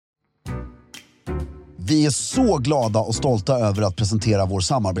Vi är så glada och stolta över att presentera vår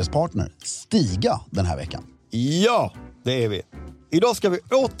samarbetspartner Stiga den här veckan. Ja, det är vi. Idag ska vi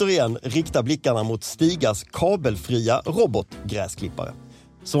återigen rikta blickarna mot Stigas kabelfria robotgräsklippare.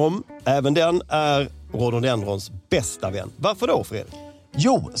 Som även den är rhododendrons bästa vän. Varför då, Fredrik?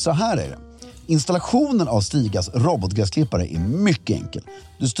 Jo, så här är det. Installationen av Stigas robotgräsklippare är mycket enkel.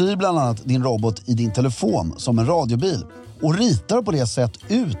 Du styr bland annat din robot i din telefon som en radiobil och ritar på det sätt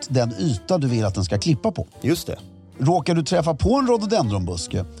ut den yta du vill att den ska klippa på. Just det. Råkar du träffa på en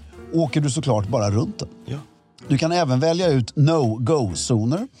rhododendronbuske åker du såklart bara runt den. Ja. Du kan även välja ut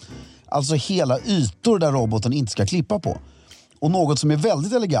no-go-zoner, alltså hela ytor där roboten inte ska klippa på. Och något som är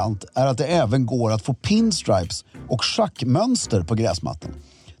väldigt elegant är att det även går att få pinstripes och schackmönster på gräsmattan.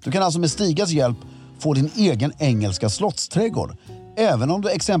 Du kan alltså med Stigas hjälp få din egen engelska slottsträdgård, även om du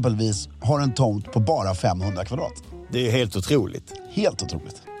exempelvis har en tomt på bara 500 kvadrat. Det är helt otroligt. Helt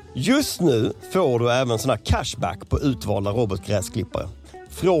otroligt. Just nu får du även såna cashback på utvalda robotgräsklippare.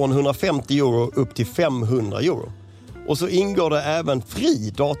 Från 150 euro upp till 500 euro. Och så ingår det även fri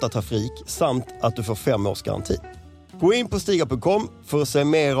datatrafik samt att du får 5 års garanti. Gå in på stiga.com för att se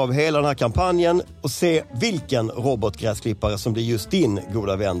mer av hela den här kampanjen och se vilken robotgräsklippare som blir just din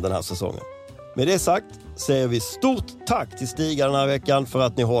goda vän den här säsongen. Med det sagt säger vi stort tack till Stiga den här veckan för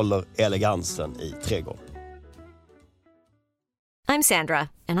att ni håller elegansen i trädgården. I'm Sandra,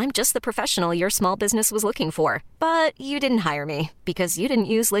 and I'm just the professional your small business was looking for. But you didn't hire me because you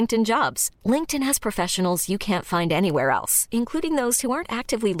didn't use LinkedIn Jobs. LinkedIn has professionals you can't find anywhere else, including those who aren't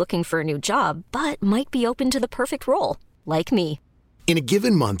actively looking for a new job, but might be open to the perfect role, like me. In a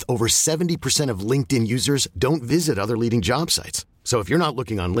given month, over 70% of LinkedIn users don't visit other leading job sites. So if you're not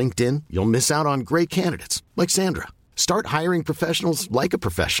looking on LinkedIn, you'll miss out on great candidates like Sandra. Start hiring professionals like a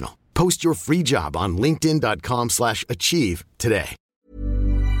professional. Post your free job on linkedin.com/achieve today.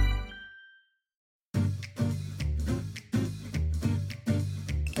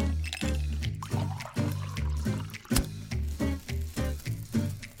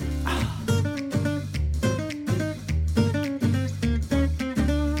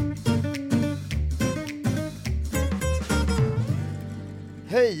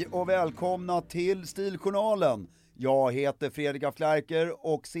 Hej och välkomna till Stiljournalen. Jag heter Fredrik af Klerker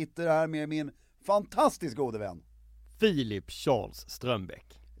och sitter här med min fantastiskt gode vän Filip Charles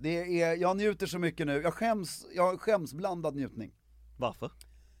Strömbäck. Jag njuter så mycket nu. Jag skäms blandad njutning. Varför?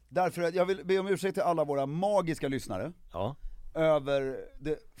 Därför att jag vill be om ursäkt till alla våra magiska lyssnare. Ja. Över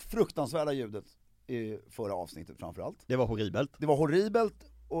det fruktansvärda ljudet i förra avsnittet framförallt. Det var horribelt. Det var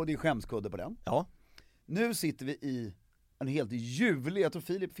horribelt och det är skämskudde på den. Ja. Nu sitter vi i en helt ljuvlig, jag tror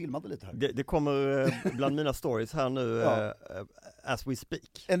Filip filmade lite här. Det kommer bland mina stories här nu Ja. As we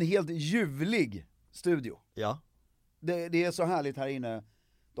speak. En helt ljuvlig studio. Ja. Det är så härligt här inne.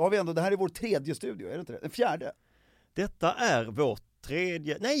 Då har vi ändå, det här är vår 3:e studio, är det inte det? Den 4:e. Detta är vårt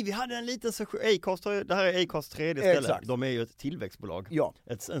 3:e. Nej, vi hade en liten session. Acast, det här är Acasts 3:e ställe. Exakt. De är ju ett tillväxtbolag. Ja.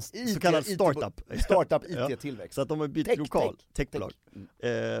 En så kallad startup. Startup Ja. IT-tillväxt. Så att de har bytt techbolag.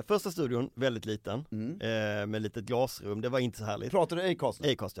 Första studion, väldigt liten. Med litet glasrum. Det var inte så härligt. Pratar du Acast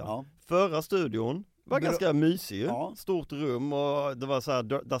nu? Acast, ja. Förra studion var ganska mysig ju. Ja. Stort rum och det var så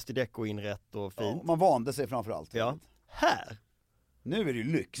här Dusty Deco inrätt och fint. Ja, man vande sig framförallt. Ja. Här! Nu är det ju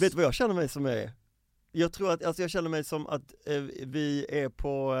lyx. Vet du vad jag känner mig som är? Jag tror att, jag känner mig som att vi är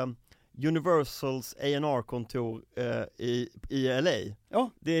på Universals A&R-kontor i LA. Ja.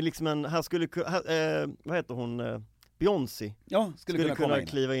 Det är liksom här skulle, vad heter hon? Beyoncé. Ja, skulle kunna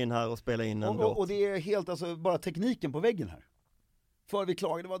kliva in här och spela in en låt. Och det är helt, alltså bara tekniken på väggen här. För vi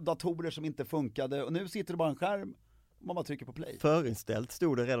klagade, det var datorer som inte funkade och nu sitter det bara en skärm och man bara trycker på play. Förinställt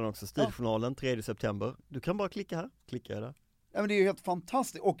stod det redan också, Stiljournalen 3 september. Du kan bara klicka här, klicka där. Ja, men det är ju helt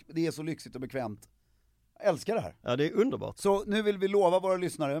fantastiskt och det är så lyxigt och bekvämt. Jag älskar det här. Ja, det är underbart. Så nu vill vi lova våra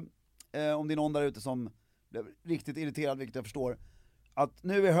lyssnare, om det är någon där ute som blev riktigt irriterad, vilket jag förstår, att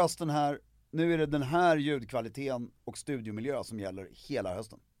nu är hösten här, nu är det den här ljudkvaliteten och studiomiljö som gäller hela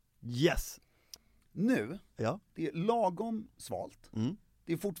hösten. Yes! Nu, Ja. det är lagom svalt.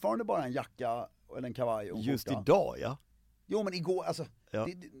 Det är fortfarande bara en jacka eller en kavaj och en Just skjorta. idag, ja. Jo, men igår, alltså, Ja.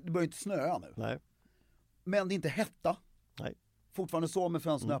 det börjar inte snöa nu. Nej. Men det är inte hetta. Nej. Fortfarande så med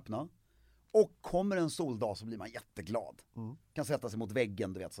fönstren öppna. Och kommer en soldag så blir man jätteglad. Kan sätta sig mot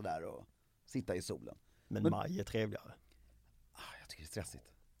väggen, du vet, sådär och sitta i solen. Men maj är trevligare. Jag tycker det är stressigt.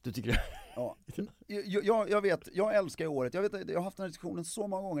 Du tycker det? Ja. Jag vet, jag älskar året. Jag har haft den här diskussionen så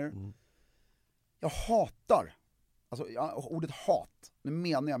många gånger. Jag hatar, alltså ordet hat, nu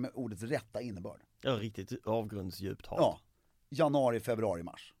menar jag med ordets rätta innebörd. Ja, riktigt avgrundsdjupt hat. Ja, januari, februari,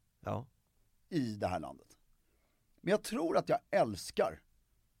 mars. Ja. I det här landet. Men jag tror att jag älskar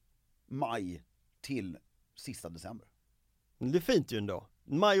maj till sista december. Det är fint ju ändå.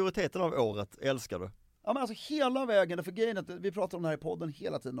 Majoriteten av året älskar du. Ja, men alltså hela vägen, för grejen är att vi pratar om det här i podden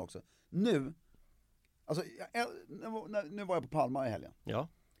hela tiden också. Nu, alltså nu var jag på Palma i helgen. Ja.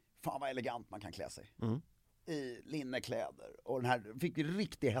 Fan vad elegant man kan klä sig. Mm. I linnekläder. Och den här fick ju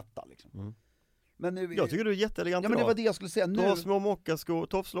riktig hetta liksom. Mm. Men nu, Jag tycker du är jätteelegant. Ja, men det var det jag skulle säga. Du Nu, har små mockaskor,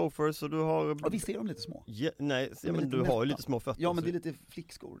 toppsloafers och du har... ja, visst är de lite små. Nej, De är men lite du har ju nätta. lite små fötter. Ja, men det är lite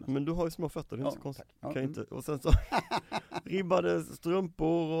flickskor nästan. Men du har ju små fötter, det är inte så konstigt. tack. Ja, Kan inte. Och sen så ribbade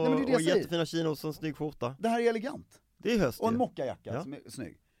strumpor och, Nej, men det är det jag och säger. jättefina chinos och en snygg skjorta. Det här är elegant. Det är höst Och en ju. mockajacka Ja. som är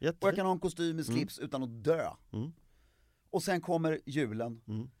snygg. Och Jättefint. jag kan ha en kostym med slips utan att dö. Mm. Och sen kommer julen.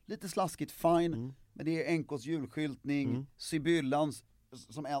 Mm. Lite slaskigt, fine. Mm. Men det är NKs julskyltning. Mm. Sibyllans,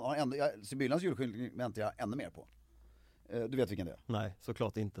 Sibyllans julskyltning väntar jag ännu mer på. Du vet vilken det är? Nej,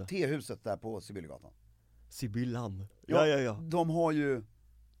 såklart inte. T-huset där på Sibyllegatan. Sibyllan. Ja. De har ju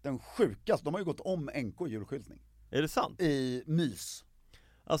den sjukaste, de har ju gått om NK julskyltning. Är det sant? I mys.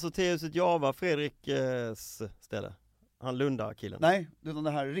 Alltså T-huset Java, Fredriks ställe. Han Lunda-killen. Nej, utan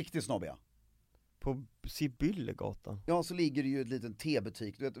det här är riktigt snobbiga. På Sibyllegatan. Ja, så ligger det ju ett liten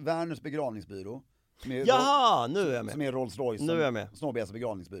tebutik. Du vet, Werners begravningsbyrå. Som är Jaha, nu är jag med. Som är Rolls Royce. Nu är jag med. Snobbigaste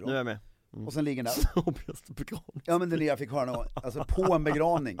begravningsbyrå. Nu är jag med. Och sen ligger den där. Snobbigaste begravning. Ja, men det är det jag fick höra någon, alltså på en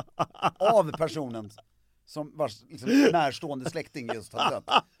begravning. Av personen som vars liksom, närstående släkting just har dött.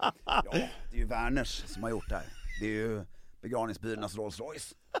 Ja, det är ju Werners som har gjort det här. Det är ju begravningsbyråernas Rolls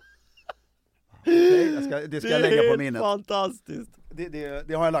Royce. Okay, det ska jag lägga på minnet. Det är fantastiskt.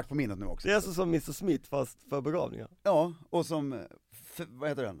 Det har jag lagt på minnet nu också. Det är alltså som Mr. Smith fast för begravningar. Ja, och som, vad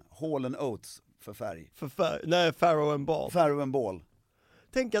heter den? Hall and Oates för färg. Nej, Farrow and Ball. Farrow and Ball.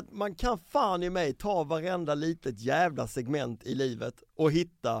 Tänk att man kan fan i mig ta varenda litet jävla segment i livet och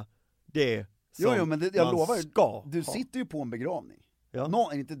hitta det som Jo, men det, jag man lovar, ska du ha. sitter ju på en begravning.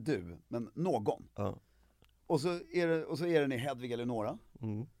 Ja. Inte du, men någon. Ja. Och så är det ni Hedvig eller Nora.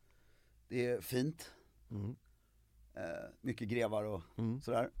 Mm. Det är fint. Mm. Mycket grevar och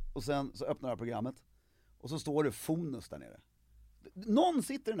sådär. Och sen så öppnar det här programmet. Och så står det Fonus där nere. Någon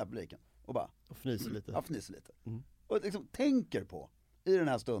sitter i den här publiken och bara Och fnyser lite. Ja, fnyser lite. Mm. Och liksom tänker på, i den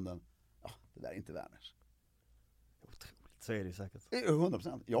här stunden, ja, det där är inte Werners. Otroligt, så är det ju säkert.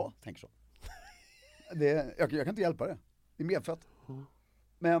 100%, ja, tänker så. Jag kan inte hjälpa det. Det är medfött.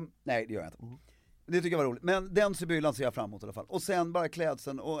 Men, nej, det gör jag inte. Det tycker jag var roligt. Men den Sibyllan ser jag fram emot i alla fall. Och sen bara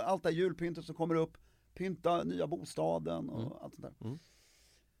klädseln och allt det här julpyntet som kommer upp. Pynta nya bostaden och allt sånt där.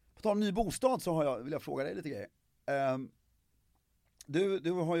 På tal om ny bostad så vill jag fråga dig lite grejer.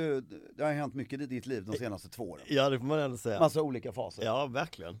 Du har ju, det har hänt mycket i ditt liv de senaste 2 åren. Ja, det får man ändå säga. Massa olika faser. Ja,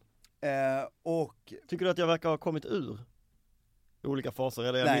 verkligen. Och Tycker du att jag verkar ha kommit ur olika faser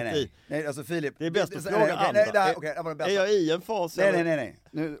eller är jag mitt i? Nej, alltså Filip. Det är bäst att fråga andra. Nej, det var det bästa. Är jag i en fas? Nej.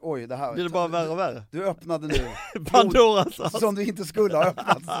 Nu, oj, det här. Blir det bara värre och värre? Du öppnade nu. Pandoras ask. Som du inte skulle ha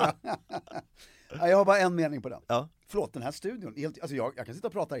öppnat. Ja, jag har bara en mening på den. Ja. Förlåt, den här studion. Alltså jag kan sitta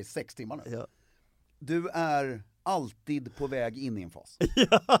och prata i 6 timmar nu. Ja. Du är alltid på väg in i en fas.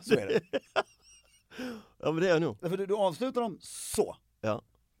 Ja, Så är det. Ja, men det är jag nog. Därför du avslutar dem så. Ja.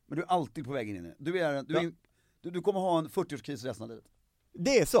 Men du är alltid på väg in i det. Du kommer ha en 40-årskris resten av livet.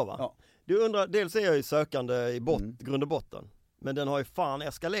 Det är så va? Ja. Du undrar, dels är jag ju sökande i grund och botten. Men den har ju fan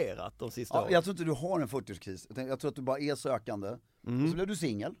eskalerat de sista åren. Jag tror inte du har en 40-årskris. Jag tror att du bara är sökande. Och så blir du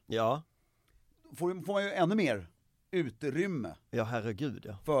singel. Ja. Får man ju ännu mer utrymme Ja, herregud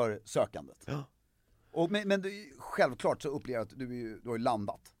ja. för sökandet. Ja. Men självklart så upplever jag att du har ju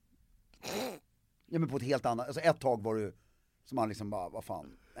landat. Ja, men på ett helt annat, alltså ett tag var du som man liksom bara, vad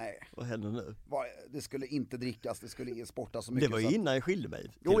fan, nej. Vad händer nu? Det skulle inte drickas, det skulle sportas så mycket. Det var ju innan jag skilde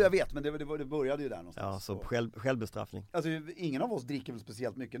mig. Jo, jag vet, men det började ju där någonstans. Ja, så självbestraffning. Alltså ingen av oss dricker väl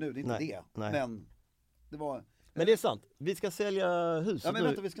speciellt mycket nu, det är inte det. Nej. Men det var... Men det är sant, vi ska sälja huset Ja, men nu.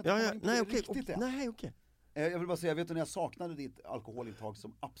 vänta, vi ska inte komma in på det riktigt än. Nej, okej. Jag vill bara säga, vet du när jag saknade ditt alkoholintag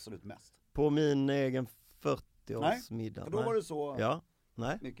som absolut mest? På min egen 40-årsmiddag. För då var det så Ja,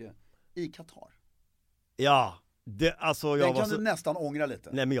 nej. mycket. I Qatar. Ja, det, alltså jag Den var kan så... du nästan ångra lite.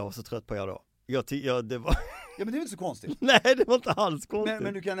 Nej, men jag var så trött på er då. Det var... Ja, men det är väl inte så konstigt. Nej, det var inte alls konstigt.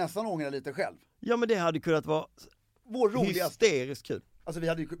 Men du kan nästan ångra lite själv. Ja, men det hade kunnat vara Vår roligaste... hysteriskt kul. Alltså vi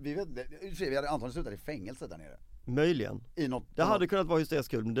hade antagligen slutat i fängelse där nere. Möjligen. I något, Det hade kunnat vara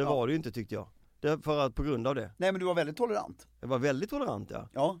hysteriskt kul, men det Ja. var det ju inte tyckte jag. På grund av det. Nej, men du var väldigt tolerant. Jag var väldigt tolerant, ja.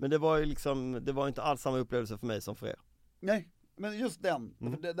 Ja. Men det var ju liksom, det var inte alls samma upplevelse för mig som för er. Nej, men just den.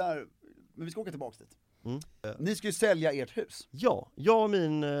 För det där, men vi ska åka tillbaks dit. Mm. Ni ska ju sälja ert hus. Ja, jag och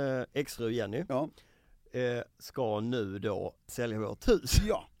min exfru Jenny. Ja. ska nu då sälja vårt hus.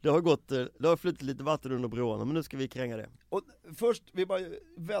 Ja. Det har flyttat lite vatten under broarna, men nu ska vi kränga det. Och först, vi bara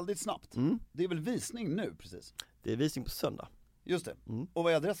väldigt snabbt. Det är väl visning nu precis? Det är visning på söndag. Just det. Och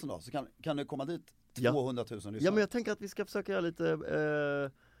vad är adressen då? Så kan det komma dit 200 000 lyssnare? Ja, men jag tänker att vi ska försöka göra lite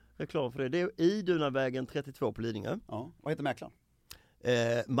reklam för det. Det är Idunavägen 32 på Lidingö. Ja. Vad heter mäklaren?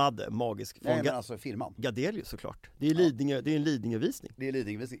 Madde, magisk. Nej, men alltså firman. Gadelius såklart. Det är Lidingö, det är en Lidingö-visning. Det är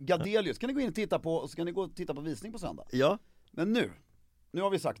Lidingö-visning. Gadelius kan ni gå in och titta på, och så kan ni gå och titta på visning på söndag. Ja. Men nu har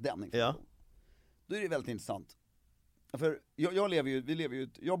vi sagt den Ja. information. Då är det väldigt intressant. För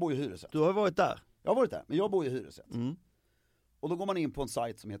jag bor i hyresrätt. Du har varit där. Jag har varit där, men jag bor i hyresrätt. Och då går man in på en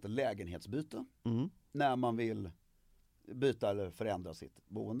sajt som heter lägenhetsbyte. När man vill byta eller förändra sitt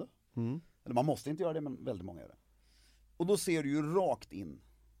boende. Eller man måste inte göra det, men väldigt många gör det. Och då ser du ju rakt in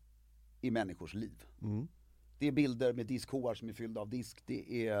i människors liv. Det är bilder med diskhoar som är fyllda av disk.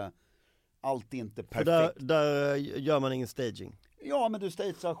 Det är allt inte perfekt. För där gör man ingen staging. Ja, men du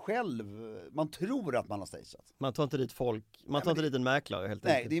stagear själv. Man tror att man har stageat. Man tar inte dit folk, man tar inte dit en mäklare helt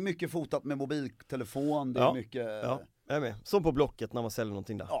enkelt. Nej, det är mycket fotat med mobiltelefon, det är mycket... Ja, jag är med. Som på Blocket när man säljer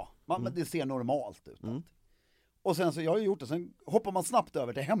någonting där. Ja, men det ser normalt ut. Och sen så, jag har ju gjort det, sen hoppar man snabbt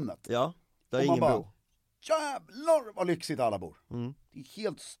över till Hemnet. Ja, där är och man ingen bara, bor. Jävlar vad lyxigt alla bor. Det är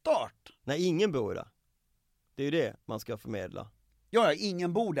helt stört. Nej, ingen bor där. Det är ju det man ska förmedla. Ja,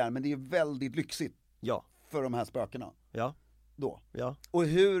 ingen bor där, men det är väldigt lyxigt. Ja. För de här spökena. Ja. Då. Ja. Och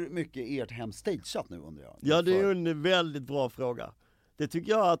hur mycket är ert hem stageat nu, undrar jag? Ja, det är ju en väldigt bra fråga. Det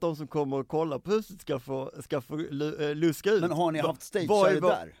tycker jag att de som kommer och kollar på huset ska få luska ut. Men har ni haft stageare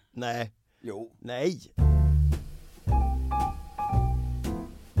där? Nej. Jo. Nej.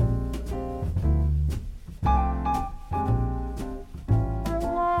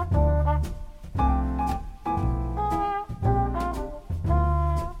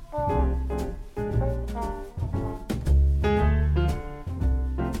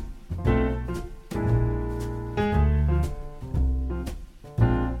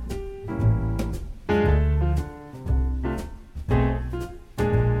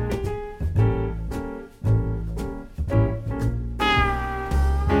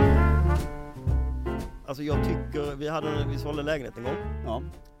 Alltså jag tycker, vi sålde en lägenhet en gång. Ja.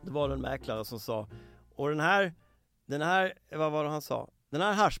 Det var en mäklare som sa, och den här, vad var det han sa? Den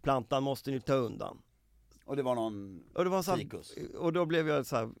här haschplantan måste ni ta undan. Och det var någon fikus. Och då blev jag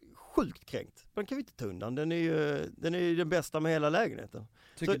så här sjukt kränkt. Den kan vi inte ta undan, den är ju den bästa med hela lägenheten.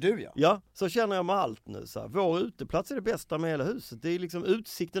 Tycker du ja? Ja, så känner jag med allt nu så här. Vår uteplats är det bästa med hela huset. Det är liksom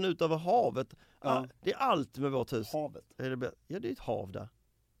utsikten ut över havet. Ja. Det är allt med vårt hus. Havet. Ja, det är ett hav där.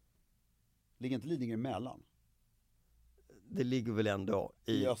 Ligger inte Lidingö emellan? Det ligger väl ändå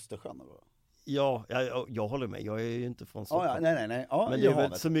I Östersjön eller? Ja, jag håller med. Jag är ju inte från Stockholm. Nej. Ja, men det är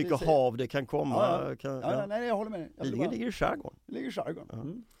väl så mycket hav det kan komma. Nej, jag håller med. Lidingö ligger i skärgården. Det ligger i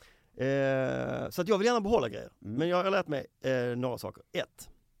skärgården. Så att jag vill gärna behålla grejer. Men jag har lärt mig några saker. 1.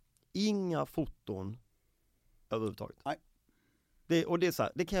 Inga foton överhuvudtaget. Nej. Och det är så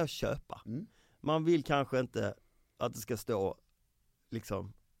här, det kan jag köpa. Man vill kanske inte att det ska stå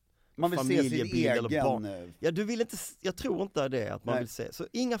liksom man vill se sin egen... Ja, du vill inte, jag tror inte det att man vill se. Så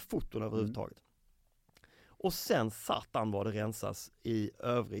inga foton överhuvudtaget. Och sen satan var det rensas i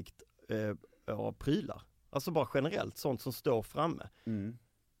övrigt av prylar. Alltså bara generellt, sånt som står framme.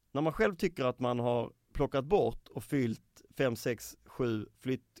 När man själv tycker att man har plockat bort och fyllt 5, 6, 7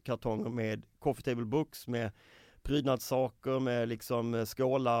 flyttkartonger med coffee table books, med prydnadssaker, med liksom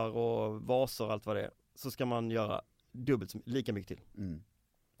skålar och vaser och allt vad det är, så ska man göra lika mycket till.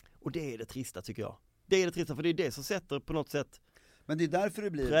 Och det är det trista tycker jag. Det är det trista, för det är det som sätter på något sätt. Men det är därför det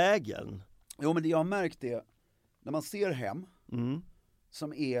blir prägeln. Jo, men det jag har märkt det när man ser hem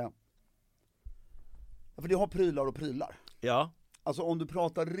som är, för det har prylar och prylar. Ja. Alltså om du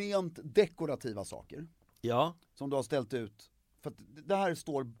pratar rent dekorativa saker. Ja. Som du har ställt ut. För att det här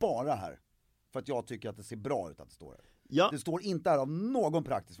står bara här för att jag tycker att det ser bra ut att det står här. Ja. Det står inte här av någon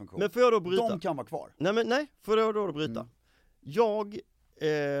praktisk funktion. Men får jag då bryta? De kan vara kvar. Nej, får jag då bryta? Jag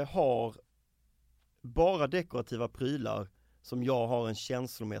har bara dekorativa prylar som jag har en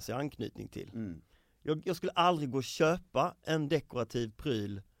känslomässig anknytning till. Jag skulle aldrig gå och köpa en dekorativ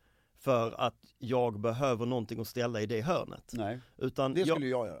pryl för att jag behöver någonting att ställa i det hörnet. Nej, utan det skulle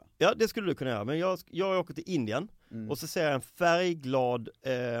jag göra. Ja, det skulle du kunna göra. Men jag åker till Indien och så ser jag en färgglad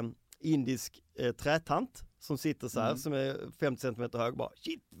indisk trätant som sitter så här, som är 50 cm hög. Bara,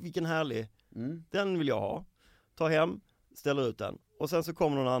 shit, vilken härlig. Den vill jag ha. Ta hem, ställer ut den. Och sen så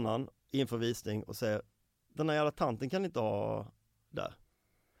kommer någon annan inför visning och säger, den här jävla tanten kan inte ha där.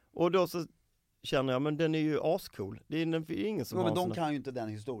 Och då så känner jag, men den är ju ascool. Det är ingen som har men de såna... kan ju inte den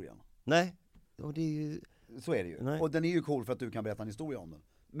historien. Nej, Och det är ju... Så är det ju. Nej. Och den är ju cool för att du kan berätta en historia om den.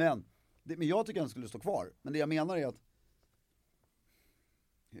 Men jag tycker den skulle stå kvar. Men det jag menar är att,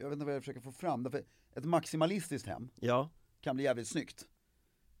 jag vet inte vad jag försöker få fram. Därför ett maximalistiskt hem kan bli jävligt snyggt.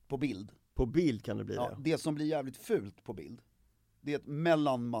 På bild. På bild kan det bli det som blir jävligt fult på bild, det är ett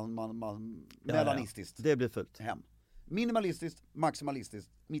melanistiskt det blir fult. hem. Minimalistiskt,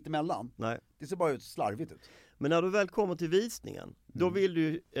 maximalistiskt, mittemellan. Nej. Det ser bara ut slarvigt ut. Men när du väl kommer till visningen, då vill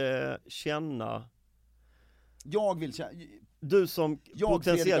du känna... Jag vill känna... Du som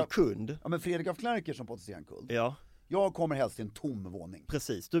potentiell kund. Ja, men Fredrik af Klerker som potentiell kund. Ja. Jag kommer helst till en tom våning.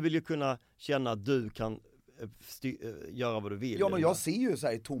 Precis, du vill ju kunna känna att du kan göra vad du vill. Ja, men jag ser ju så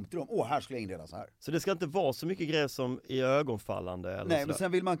här i ett tomt rum, här skulle jag inreda så här. Så det ska inte vara så mycket grejer som är ögonfallande eller nej, men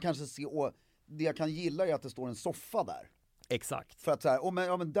sen vill man kanske se, det jag kan gilla är att det står en soffa där. Exakt. För att så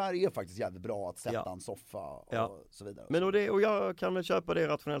här, men där är faktiskt jävligt bra att sätta en soffa och så vidare. Men och jag kan väl köpa det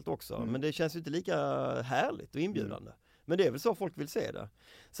rationellt också, men det känns ju inte lika härligt och inbjudande. Men det är väl så folk vill se det.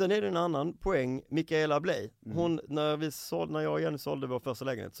 Sen är det en annan poäng, Michaela Bley. Hon, när jag och Jenny sålde vår första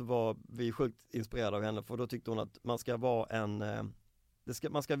lägenhet så var vi sjukt inspirerade av henne, för då tyckte hon att man ska vara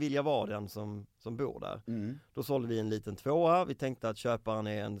man ska vilja vara den som bor där. Då sålde vi en liten 2:a. Vi tänkte att köparen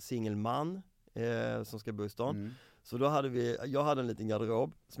är en singelman som ska bo i stan. Så då jag hade en liten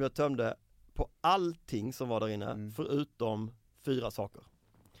garderob som jag tömde på allting som var där inne, förutom 4 saker.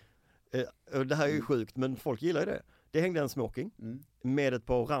 Det här är ju sjukt, men folk gillar ju det. Det hängde en smoking med ett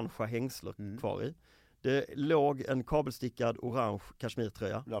par orangea hängsler kvar i. Det låg en kabelstickad orange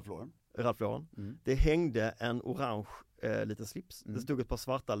kashmirtröja. Ralph Lauren. Det hängde en orange liten slips. Det stod ett par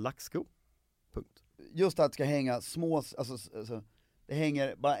svarta lackskor. Punkt. Just att det ska hänga små, alltså, det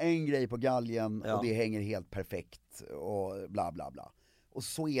hänger bara en grej på galgen och det hänger helt perfekt och bla bla bla. Och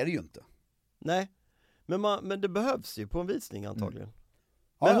så är det ju inte. Nej, men det behövs ju på en visning antagligen.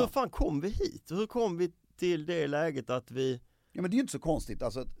 Men hur fan kom vi hit? Hur kom vi till det läget att vi... Ja, men det är ju inte så konstigt,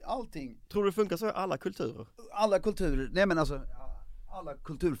 alltså allting... Tror du det funkar så i alla kulturer? Alla kulturer, nej men alltså alla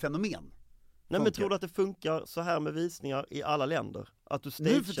kulturfenomen. Nej, men tror du att det funkar så här med visningar i alla länder? Att du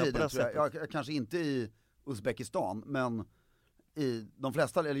stagear nu för tiden på det tror sättet? jag kanske inte i Uzbekistan, men i de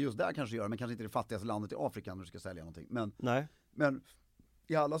flesta, eller just där kanske gör, men kanske inte i det fattigaste landet i Afrika när du ska sälja någonting. Men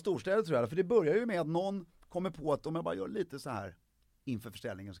i alla storstäder tror jag, för det börjar ju med att någon kommer på att om jag bara gör lite så här inför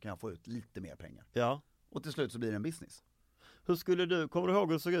försäljningen så kan jag få ut lite mer pengar. Ja. Och till slut så blir det en business. Kommer du ihåg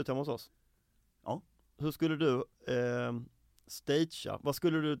hur det såg ut hemma hos oss? Ja. Hur skulle du stagea? Vad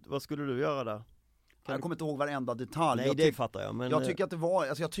skulle du göra där? Jag kommer inte ihåg varenda detalj. Nej, det fattar jag. Men... Jag tycker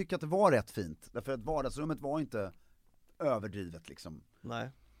att det var rätt fint. Därför att vardagsrummet var inte överdrivet liksom. Nej.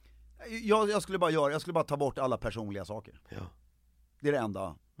 Jag skulle bara ta bort alla personliga saker. Ja. Det är det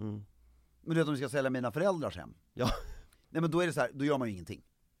enda. Men du vet om vi ska sälja mina föräldrars hem. Ja. Nej, men då är det så här, då gör man ju ingenting.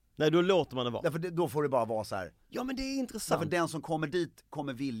 Nej, då låter man det vara. Därför då får det bara vara så här. Ja, men det är intressant. Därför den som kommer dit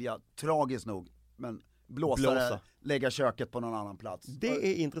kommer vilja, tragiskt nog, men blåsa. Lägga köket på någon annan plats. Det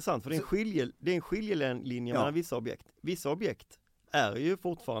är intressant, för det är en skiljelinje mellan vissa objekt. Vissa objekt är ju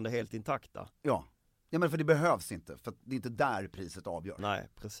fortfarande helt intakta. Ja, men för det behövs inte, för det är inte där priset avgör. Nej,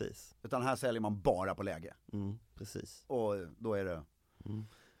 precis. Utan här säljer man bara på läge. Precis. Och då är det...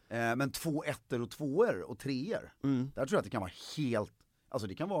 Men 2 ettor och 2:or och 3:or. Där tror jag att det kan vara helt... Alltså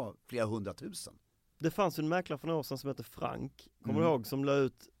det kan vara flera 100 000. Det fanns en mäklare för några år sedan som heter Frank. Kommer du ihåg, som la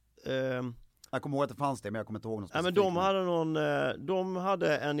ut... Jag kommer ihåg att det fanns det, men jag kommer inte ihåg något specifikt. Men de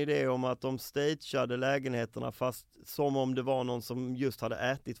hade en idé om att de stageade lägenheterna fast som om det var någon som just hade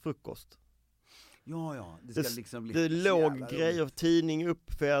ätit frukost. Ja, det ska liksom bli... Det låg grejer, tidning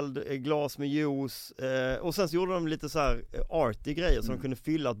uppfälld, glas med juice, och sen så gjorde de lite så här arty grejer så de kunde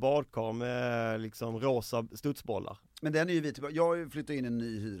fylla ett badkar med liksom rosa studsbollar. Men den är ju vi tillbaka. Jag har ju flyttat in en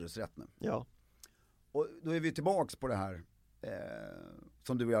ny hyresrätt nu. Ja. Och då är vi tillbaks på det här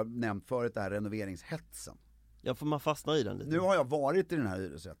som du har nämnt förut, det här renoveringshetsen. Ja, för man fastnar i den lite. Nu har jag varit i den här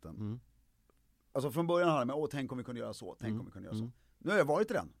hyresrätten. Alltså från början hade jag tänk om vi kunde göra så, tänk om vi kunde göra så. Nu har jag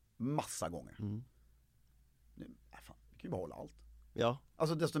varit i den massa gånger. Nu, fan, vi kan ju behålla allt. Ja.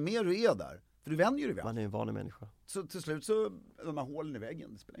 Alltså desto mer du är där, för du vänjer ju dig vid allt. Man är en vanlig människa. Så till slut så, de här hålen i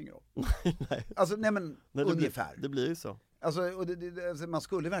väggen, det spelar ingen roll. Nej. Alltså nej, ungefär. Det blir ju så. Alltså, och alltså, man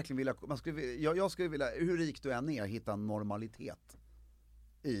skulle verkligen vilja, jag skulle vilja, hur rik du än är, hitta normalitet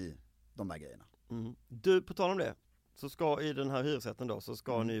i de där grejerna. Du, på tal om det, så ska i den här hyresrätten då, så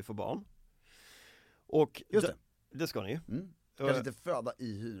ska ni få barn. Och just det ska ni ju. Kanske inte föda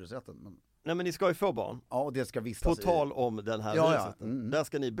i hyresrätten, men... Nej, men ni ska ju få barn. Ja, och det ska vistas på tal om den här hyresrätten. Där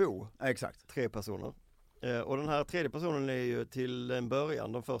ska ni bo. Ja, exakt. 3 personer. Och den här tredje personen är ju till en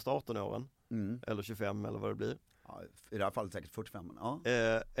början, de första 18 åren, eller 25 eller vad det blir. Ja, i det här fallet säkert 45. Ja.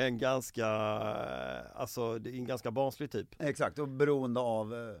 En ganska, alltså det är en ganska barnslig typ. Exakt, och beroende av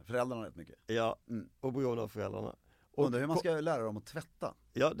föräldrarna rätt mycket. Ja, och beroende av föräldrarna. Och undrar hur man ska lära dem att tvätta.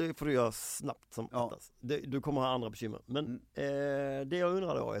 Ja, det får du göra snabbt som attas. Du kommer ha andra bekymmer. Men det jag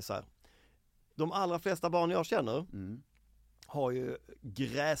undrar då är så här. De allra flesta barn jag känner har ju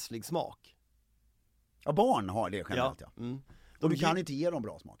gräslig smak. Ja, barn har det generellt, ja. Och du kan inte ge dem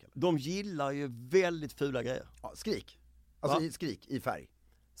bra smak. Eller? De gillar ju väldigt fula grejer. Ja, skrik. Alltså skrik i färg.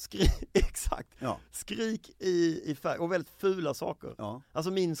 Exakt. Ja. Skrik i färg och väldigt fula saker. Ja.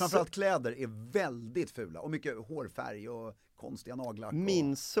 Alltså framförallt kläder är väldigt fula och mycket hårfärg och konstiga naglar.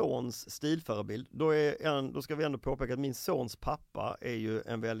 Min sons stilförebild, då ska vi ändå påpeka att min sons pappa är ju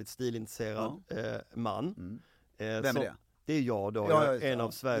en väldigt stilintresserad man. Vem är det? Det är jag då, en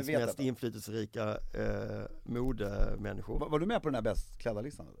av Sveriges mest inflytelserika modemänniskor. Var du med på den här bäst klädda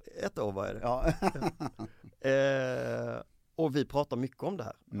listan? Ett år var det. Ja. Och vi pratar mycket om det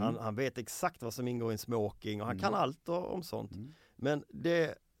här. Han vet exakt vad som ingår i en smoking och han kan allt om sånt. Men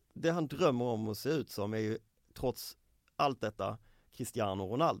det han drömmer om att se ut som är ju trots allt detta Cristiano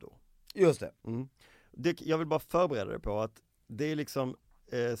Ronaldo. Just det. Jag vill bara förbereda dig på att det är liksom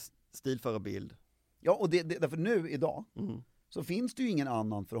stilförebild. Ja, och därför nu idag så finns det ju ingen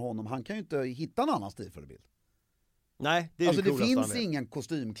annan för honom. Han kan ju inte hitta en annan stilförebild. Nej, det är alltså det finns ingen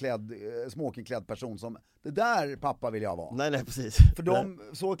kostymklädd, smokingklädd person som det där pappa vill jag vara. Nej, precis.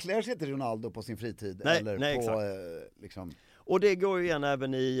 För så klär sig inte Ronaldo på sin fritid. Nej, eller nej, på liksom. Och det går ju igen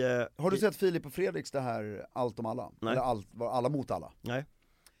även i... Har du sett Filip och Fredriks det här Allt om alla? Nej. Eller alla mot alla? Nej.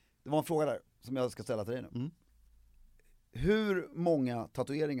 Det var en fråga där som jag ska ställa till dig nu. Hur många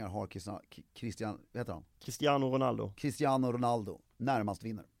tatueringar har Cristiano Ronaldo? Cristiano Ronaldo närmast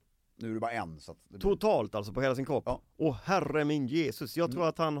vinner. Nu är det bara en. Så att det totalt alltså på hela sin kropp? Ja. Åh herre min Jesus, jag tror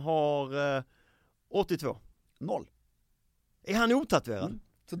att han har 82. 0. Är han otatuerad?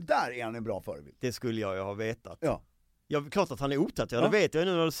 Så där är han en bra förebild. Det skulle jag ju ha vetat. Ja. Klart att han är otatuerad, det vet jag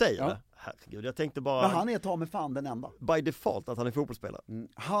nu när du säger det. Herregud, jag tänkte bara... Men han är ta med fan den enda. By default att han är fotbollsspelare.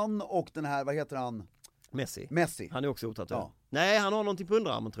 Han och den här, vad heter han? Messi. Han är också otatuerad. Ja. Nej, han har någonting på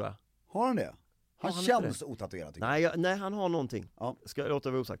underarmen tror jag. Har han det? Han känns otatuerad tycker jag. Nej, han har någonting. Ja. Ska jag låta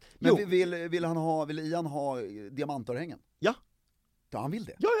det vara osagt. Men vill Ian ha diamantörhängen? Ja. Ja, han vill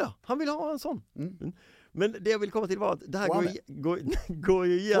det. Ja, han vill ha en sån. Men det jag vill komma till var att det här går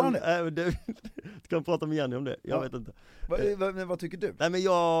ju igen. Du kan prata med Jenny om det. Jag vet inte. Vad tycker du? Nej, men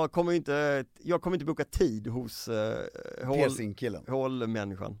jag kommer inte boka tid hos piercing-killen.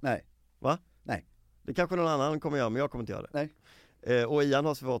 Hålmänniskan. Nej. Va? Nej. Det kanske någon annan kommer göra, men jag kommer inte göra det. Nej. Och Ian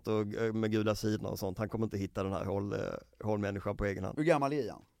har svårt med gula sidorna och sånt. Han kommer inte hitta den här hålmänniskan på egen hand. Hur gammal är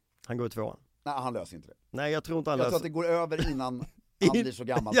Ian? Han går i 2:an. Nej, han löser inte det. Nej, jag tror inte han löser. Jag tror att det går över innan han blir så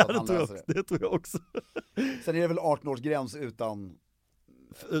gammal så att han löser det. Det tror jag också. Sen är det väl 18-årsgräns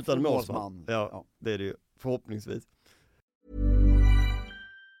utan målsman. Ja, det är det ju. Förhoppningsvis.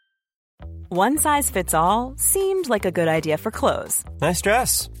 One size fits all seemed like a good idea for clothes. Nice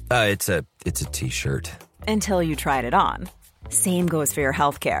dress. It's a t-shirt. Until you tried it on. Same goes for your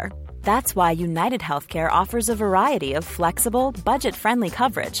healthcare. That's why United Healthcare offers a variety of flexible, budget-friendly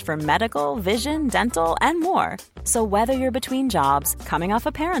coverage for medical, vision, dental, and more. So whether you're between jobs, coming off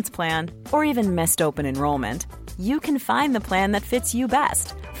a parent's plan, or even missed open enrollment, you can find the plan that fits you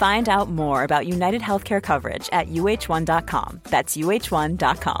best. Find out more about United Healthcare coverage at uh1.com. That's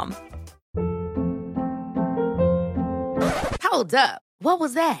uh1.com. Hold up. What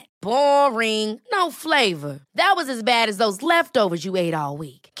was that? Boring. No flavor. That was as bad as those leftovers you ate all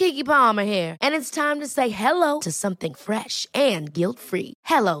week. Keke Palmer here, and it's time to say hello to something fresh and guilt-free.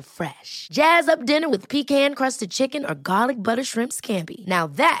 Hello Fresh. Jazz up dinner with pecan-crusted chicken or garlic butter shrimp scampi. Now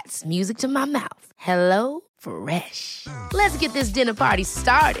that's music to my mouth. Hello Fresh. Let's get this dinner party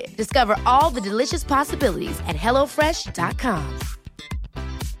started. Discover all the delicious possibilities at hellofresh.com.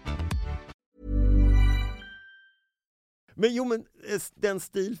 Men den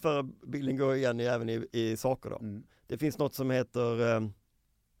stilförebilden går igen även i saker då. Det finns något som heter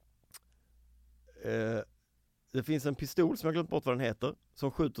det finns en pistol som jag glömt bort vad den heter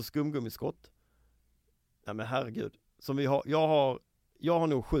som skjuter skumgummiskott. Ja men herregud. Som jag har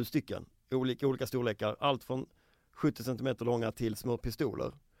nog 7 stycken olika storlekar, allt från 70 cm långa till små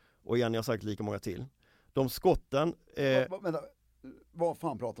pistoler. Och Jenny har sagt lika många till. De skotten vad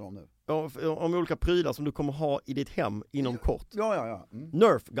fan pratar du om nu? Om olika prylar som du kommer ha i ditt hem inom kort. Ja.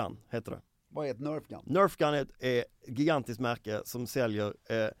 Nerf gun heter det. Vad är ett Nerf gun? Nerf gun är ett gigantiskt märke som säljer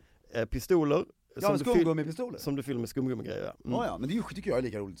pistoler. Skumgummipistoler. Som du fyller med skumgummigrejer. Ja, men det tycker jag är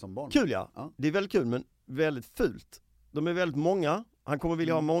lika roligt som barn. Kul ja. Det är väldigt kul men väldigt fult. De är väldigt många. Han kommer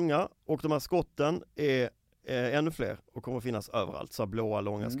vilja ha många. Och de här skotten är ännu fler. Och kommer finnas överallt. Så blåa,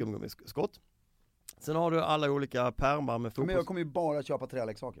 långa skumgummiskott. Sen har du alla olika pärmar med Men jag kommer ju bara köpa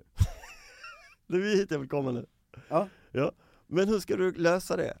träleksaker. Det är hit jag vill komma nu. Ja. Men hur ska du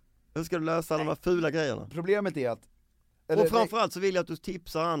lösa det? Hur ska du lösa de här fula grejerna? Problemet är att... och framförallt så vill jag att du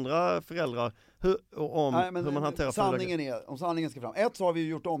tipsar andra föräldrar hur man hanterar sanningen är, om sanningen ska fram. Så har vi ju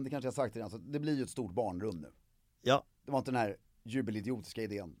gjort om, det kanske jag sagt redan, så det blir ju ett stort barnrum nu. Ja. Det var inte den här jubelidiotiska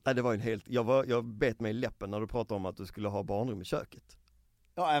idén. Nej, det var en helt, jag bet mig i läppen när du pratade om att du skulle ha barnrum i köket.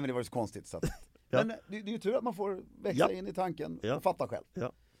 Ja, men det var ju så konstigt så att, Men det är ju tur att man får växa in i tanken och fatta själv.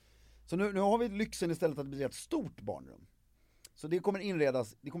 Ja. Så nu har vi lyxen istället att det blir ett stort barnrum. Så det kommer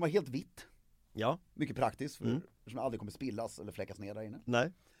inredas, det kommer vara helt vitt. Ja. Mycket praktiskt, för det aldrig kommer spillas eller fläckas ner där inne.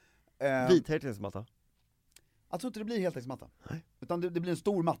 Nej. Vit heltäckningsmatta? Jag tror inte det blir heltäckningsmatta. Nej. Utan det blir en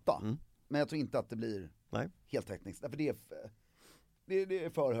stor matta. Men jag tror inte att det blir heltäcknings. Därför det är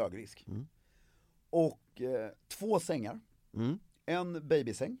för hög risk. Och 2 sängar. En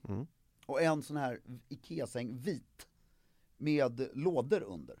babysäng. Och en sån här Ikea-säng vit. Med lådor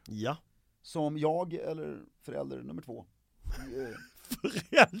under. Ja. Som jag eller förälder nummer 2.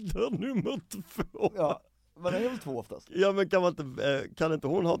 Förälder nummer 2? Ja, men det är väl 2 oftast. Ja, men kan inte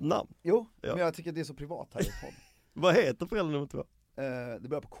hon ha ett namn? Jo, men jag tycker det är så privat här i podden. Vad heter förälder nummer 2? Det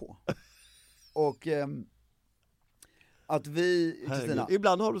börjar på K. Och att vi, Kristina...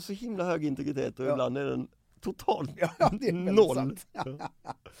 Ibland har du så himla hög integritet och ibland är den totalt det är 0.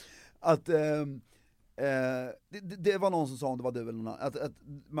 Att det var någon som sa, om det var du eller någon, att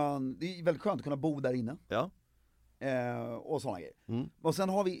det är väldigt skönt att kunna bo där inne. Ja. Och sådana grejer. Och sen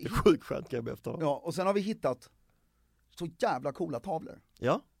har vi... Det är sjukt skönt, kan jag berätta. Ja, och sen har vi hittat så jävla coola tavlor.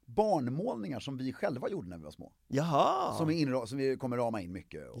 Ja. Barnmålningar som vi själva gjorde när vi var små. Jaha. Som vi kommer rama in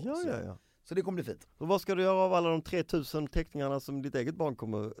mycket. Och ja. Så det kommer bli fint. Och vad ska du göra av alla de 3000 teckningarna som ditt eget barn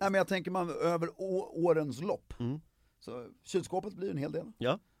kommer... Nej, men jag tänker man över årens lopp. Så kylskåpet blir en hel del.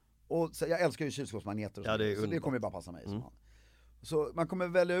 Ja. Och så, jag älskar ju kylskåpsmagneter och så det kommer ju bara passa mig. Så man kommer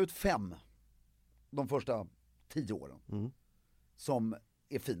välja ut 5 de första 10 åren som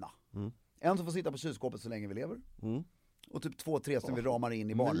är fina. En som får sitta på kylskåpet så länge vi lever. Och typ 2-3 som vi ramar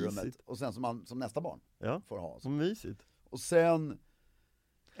in i barnrummet. Mysigt. Och sen som nästa barn får ha. Så mysigt. Och sen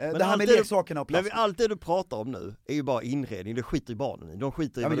det här med leksakerna och plast. Men allt det du pratar om nu är ju bara inredning, det skiter i barnen i. De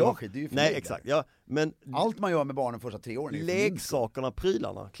skiter i men jag skiter ju för Nej, exakt. Ja, men allt man gör med barnen första 3 åren är leksakerna,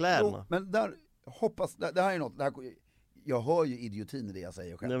 prylarna, kläderna. Jo, men där hoppas, det här är något, jag hör ju idiotin i det jag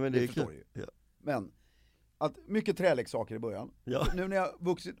säger själv. Nej, men det förstår du ju. Ja. Men att mycket träleksaker i början. Ja. Nu när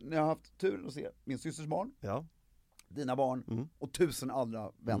jag har haft turen att se min systers barn, dina barn och 1000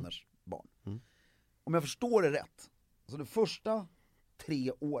 andra vänners barn. Om jag förstår det rätt, så de första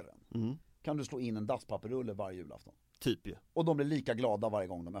 3 åren kan du slå in en dasspapperrulle varje julafton. Typ ju. Och de blir lika glada varje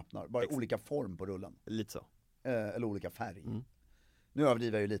gång de öppnar. Bara olika form på rullen. Lite så. Eller olika färg. Nu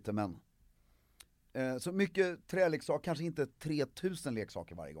överdriver jag ju lite, men så mycket träleksaker, kanske inte 3000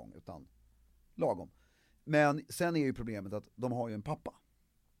 leksaker varje gång, utan lagom. Men sen är ju problemet att de har ju en pappa.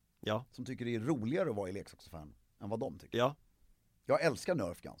 Ja. Som tycker det är roligare att vara i leksaksaffären än vad de tycker. Ja. Jag älskar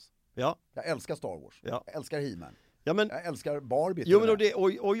Nerf Guns. Ja. Jag älskar Star Wars. Ja. Jag älskar He-Man. Ja, men, jag älskar Barbie. Jo, men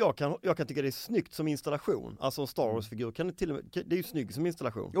och jag kan tycka det är snyggt som installation. Alltså en Star Wars-figur kan det är ju snyggt som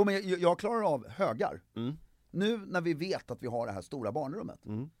installation. Jo, men jag klarar av högar. Nu när vi vet att vi har det här stora barnrummet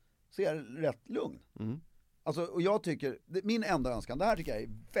så är jag rätt lugn. Alltså, och jag tycker, min enda önskan, det här tycker jag är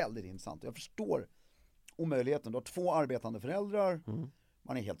väldigt intressant. Jag förstår omöjligheten. Du har 2 arbetande föräldrar,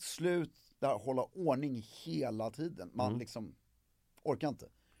 man är helt slut, där hålla ordning hela tiden. Man liksom orkar inte.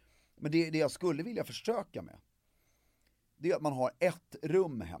 Men det jag skulle vilja försöka med, det är att man har ett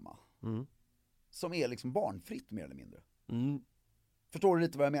rum hemma som är liksom barnfritt mer eller mindre. Förstår du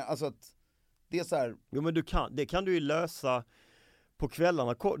lite vad jag menar? Alltså att det är så här... Jo, men det kan du ju lösa på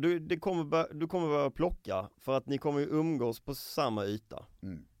kvällarna. Du kommer börja plocka för att ni kommer ju umgås på samma yta.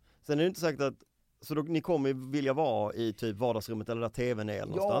 Sen är det inte säkert att ni kommer vilja vara i typ vardagsrummet eller där tvn är eller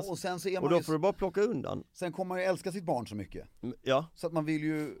någonstans. Ja, och sen så är man och då får du bara plocka undan. Sen kommer man ju älska sitt barn så mycket. Ja. Så att man vill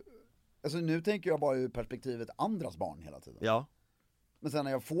ju... Alltså nu tänker jag bara ur perspektivet andras barn hela tiden. Ja. Men sen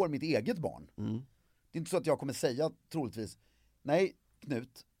när jag får mitt eget barn, det är inte så att jag kommer säga troligtvis, nej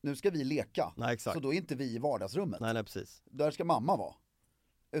Knut, nu ska vi leka. Nej, exakt. Så då är inte vi i vardagsrummet. Nej, precis. Där ska mamma vara.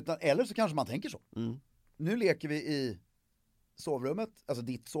 Eller så kanske man tänker så. Nu leker vi i sovrummet, alltså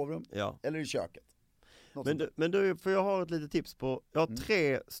ditt sovrum, eller i köket. Men du, för jag har ett litet tips på, jag har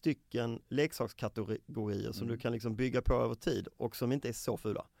 3 stycken leksakskategorier som du kan liksom bygga på över tid och som inte är så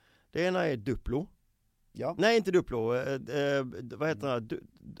fula. Det ena är Duplo. Ja. Nej, inte Duplo. Vad heter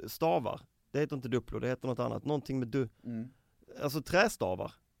det? Stavar. Det heter inte Duplo, det heter något annat. Någonting med alltså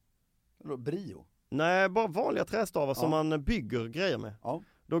trästavar. Brio? Nej, bara vanliga trästavar som man bygger grejer med. Ja.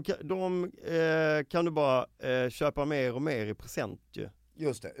 De kan du bara köpa mer och mer i present ju.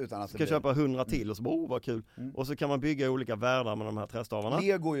 Just det, utan att du ska köpa 100 till och så vad kul. Och så kan man bygga olika världar med de här trästavarna.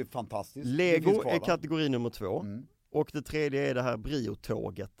 Lego är ju fantastiskt. Lego är kategori nummer 2. Och det tredje är det här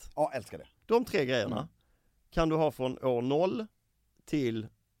Brio-tåget. Ja, älskar det. De 3 grejerna kan du ha från år 0 till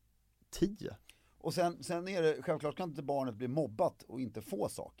 10. Och sen är det, självklart kan inte barnet bli mobbat och inte få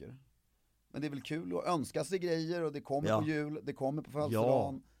saker. Men det är väl kul att önska sig grejer och det kommer på jul, det kommer på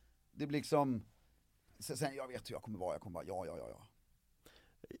födelsedagen. Det blir liksom, sen jag vet hur jag kommer vara, ja.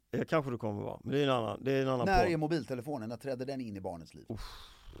 Kanske du kommer vara, men det är en annan När är mobiltelefonen, när trädde den in i barnets liv?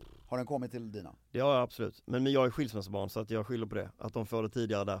 Har den kommit till dina? Det har jag absolut, men jag är skilsmässobarn så att jag skyller på det, att de får det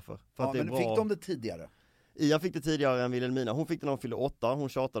tidigare därför. För att det är men bra. Fick de det tidigare? Ia fick det tidigare än Wilhelmina, hon fick det när hon fyllde 8, hon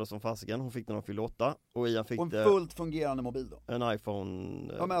tjatade som fasiken, hon fick det när hon fyllde 8 och Ia fick och en fullt fungerande mobil då? En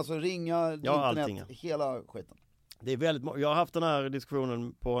iPhone. Ja men alltså ringa, internet, allting. Hela skiten. Det är väldigt, jag har haft den här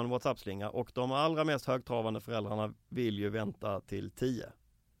diskussionen på en WhatsApp-slinga och de allra mest högtravande föräldrarna vill ju vänta till 10.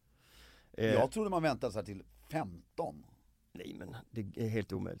 Jag trodde man väntade sig till 15. Nej men det är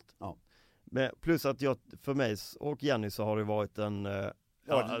helt omöjligt. Ja. Men plus att för mig och Jenny så har det varit en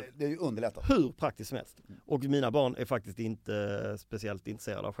det är ju underlättat. Hur praktiskt som helst. Och mina barn är faktiskt inte speciellt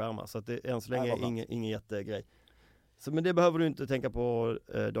intresserade av skärmar. Så att det än så länge är ingen jättegrej. Men det behöver du inte tänka på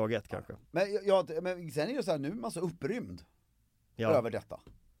dag 1 kanske. Men sen är det så här, nu är man så upprymd över detta.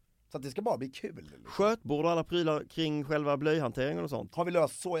 Så att det ska bara bli kul. Liksom. Skötbord och alla prylar kring själva blöjhanteringen och sånt. Har vi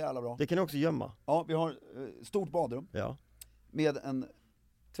löst så jävla bra. Det kan du också gömma. Ja, vi har stort badrum. Ja. Med en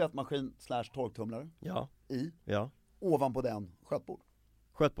tvättmaskin / torktumlare i. Ja. Ovanpå den skötbord.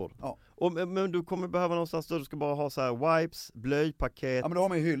 Ja. Men du kommer behöva någonstans där du ska bara ha så här wipes, blöjpaket. Ja men då har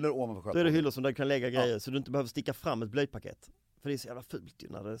man ju hyllor ovanför skötbord. Då är det hyllor som du kan lägga grejer så du inte behöver sticka fram ett blöjpaket. För det är så jävla fult ju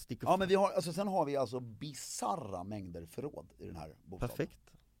när det sticker fram. Ja men vi har, alltså, sen har vi alltså bizarra mängder förråd i den här bostaden. Perfekt.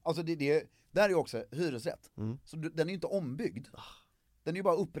 Alltså där är ju också hyresrätt. Så den är ju inte ombyggd. Den är ju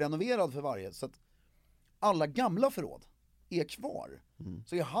bara upprenoverad för varje. Så att alla gamla förråd är kvar.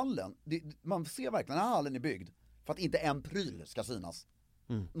 Så i hallen, man ser verkligen att hallen är byggd för att inte en pryl ska synas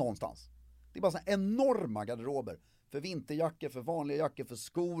någonstans. Det är bara såna enorma garderober för vinterjackor, för vanliga jackor, för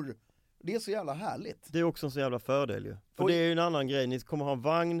skor. Det är så jävla härligt. Det är också en så jävla fördel ju. För det är ju en annan grej, ni kommer ha en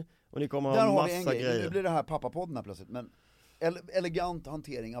vagn och ni kommer ha där en har massa vi en grej. grejer. Nu blir det här pappapodden här plötsligt, men elegant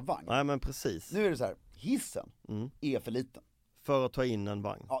hantering av vagn. Nej men precis. Nu är det så här, hissen är för liten. För att ta in en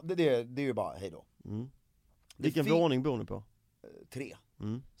vagn. Ja, det är ju bara hej då. Vilken våning bor ni på? 3.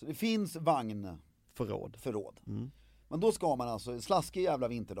 Så det finns vagnförråd. Men då ska man alltså, slaskig jävla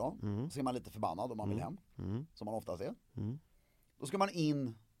vinterdag, så är man lite förbannad om man vill hem, som man oftast är. Då ska man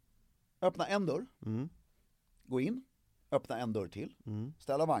in, öppna en dörr, gå in, öppna en dörr till,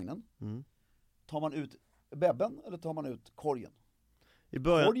 ställa vagnen. Tar man ut bebben eller tar man ut korgen?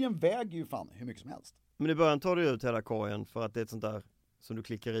 Korgen väger ju fan hur mycket som helst. Men i början tar du ut hela korgen för att det är ett sånt där som du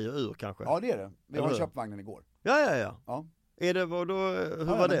klickar i och ur kanske. Ja det är det, vi har köpt vagnen igår. Ja. Är det, hur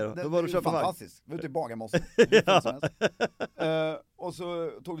var det då? Hur var du köpa fantastiskt, vi var ute i Bagarmossen. Och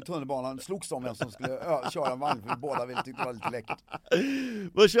så tog vi tunnelbanan, slogs om vem som skulle köra en vagn, för båda tyckte det var lite läckert.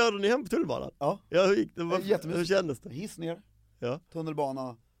 Vad körde ni hem på tunnelbanan? Ja, hur gick det? Hur kändes det? Hiss ner,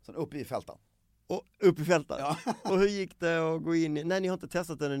 tunnelbana, sen upp i fältan. Och upp i fältan? Ja. Och hur gick det att gå in i, nej ni har inte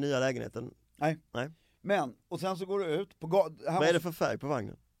testat den i nya lägenheten? Nej. Men, och sen så går du ut på vad är det för färg på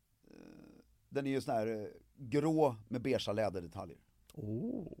vagnen? Den är ju sån här grå med beigea läderdetaljer.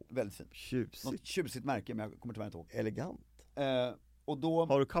 Väldigt fin. Tjusigt. Något tjusigt märke, men jag kommer tyvärr inte ihåg. Elegant. Och då...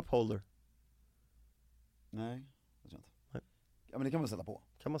 Har du cup holder? Nej, jag tror inte. Nej. Ja men det kan man sätta på.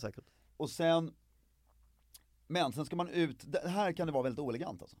 Kan man säkert. Och sen... Men sen ska man ut... Det här kan det vara väldigt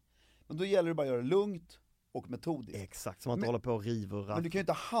oelegant alltså. Men då gäller det bara att göra det lugnt och metodiskt. Exakt, så man inte håller på och river och raff. Men du kan ju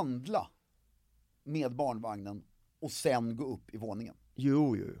inte handla med barnvagnen och sen gå upp i våningen.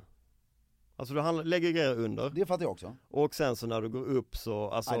 Jo. Alltså du lägger grejer under. Det fattar jag också. Och sen så när du går upp så...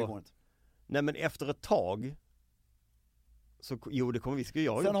 Alltså, nej, det går inte. Nej, men efter ett tag... Så, det kommer vi ska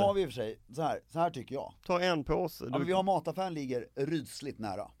göra. Sen har vi i och för sig, så här tycker jag. Ta en påse. Ja, men vi har mataffären ligger rysligt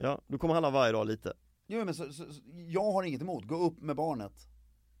nära. Ja, du kommer handla varje dag lite. Jo, men så, jag har inget emot. Gå upp med barnet.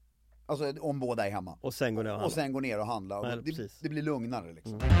 Alltså om båda är hemma. Och sen gå ner och handla. Och sen gå ner och handla. Nej, och det blir lugnare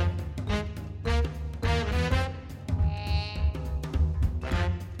liksom.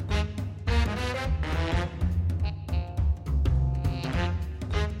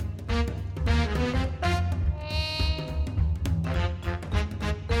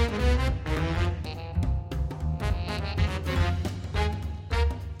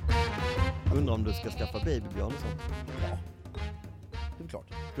 om du ska skaffa babybjörn och sånt? Ja, det är klart.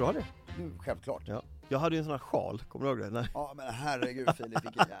 Ska du ha det? Det är självklart. Ja. Jag hade ju en sån här sjal, kommer du ihåg det? Nej. Ja, men herregud Filip,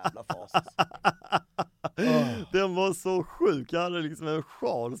 vilken jävla fas. Den var så sjuk, jag hade liksom en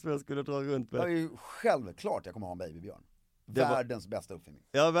sjal som jag skulle dra runt Det med. är ju självklart jag kommer ha en babybjörn. Det var- Världens bästa uppfinning.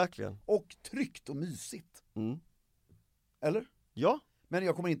 Ja, verkligen. Och tryggt och mysigt. Mm. Eller? Ja, Men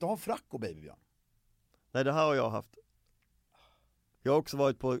jag kommer inte ha frack och babybjörn. nej det här har jag haft. Jag har också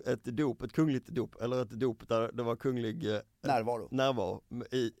varit på ett kungligt dop, eller ett dop där det var kunglig Närvaro.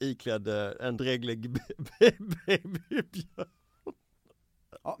 iklädd en dräglig babybjörn.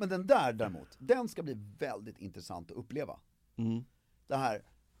 Ja, men den där däremot, den ska bli väldigt intressant att uppleva. Mm. Det här,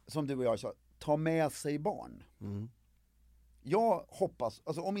 som du och jag sa, ta med sig barn. Mm. Jag hoppas,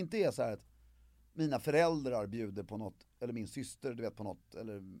 alltså om inte är så här att mina föräldrar bjuder på något, eller min syster, du vet, på något,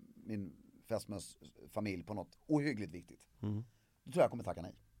 eller min fästmös familj på något ohyggligt viktigt. Mm. Då tror jag kommer tacka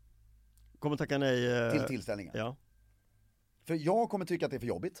nej. Kommer tacka nej Till tillställningen. Ja. För jag kommer tycka att det är för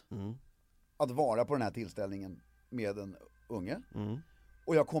jobbigt Mm. att vara på den här tillställningen med en unge. Mm.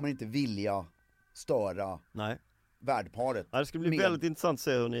 Och jag kommer inte vilja störa Nej. värdparet. Ja, det ska bli med... väldigt intressant att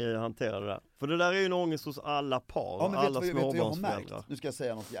se hur ni hanterar det där. För det där är ju en ångest hos alla par, Ja, men alla vet du vad jag har småbarnsföräldrar. märkt? Nu ska jag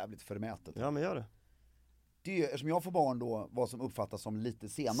säga något jävligt förmätet. Ja, men gör det. Det är, eftersom jag får barn då, vad som uppfattas som lite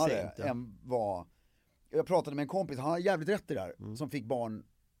senare Sent, ja. än vad... Jag pratade med en kompis, han har jävligt rätt i det där, som fick barn...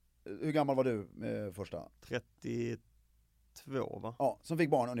 Hur gammal var du första? 32 va? Ja, som fick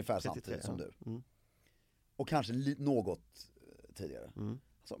barn ungefär 33, samtidigt som ja. du. Mm. Och kanske något tidigare. Mm.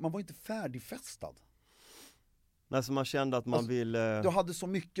 Så man var inte färdigfestad. Nej, så man kände att man Alltså, vill... Du hade så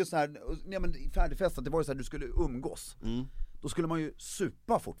mycket så här, nej men färdigfestat, det var ju så här, du skulle umgås. Mm. Då skulle man ju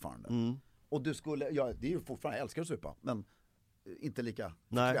supa fortfarande. Mm. Och du skulle, ja det är ju fortfarande, jag älskar att supa, men inte lika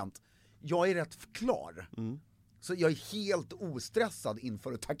Nej. frekvent. Jag är rätt klar. Mm. Så jag är helt ostressad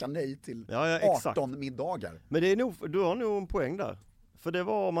inför att tacka nej till Ja, exakt. 18 middagar. Men det är nog, du har nog en poäng där. För det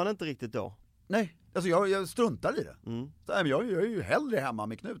var man inte riktigt då. Nej, alltså jag struntar i det. Mm. Så, nej, men jag är ju hellre hemma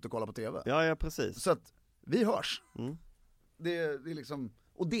med Knut och kollar på TV. Ja, precis. Så att, vi hörs. Mm. Det är liksom,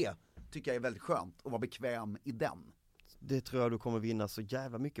 och det tycker jag är väldigt skönt, att vara bekväm i den. Det tror jag du kommer vinna så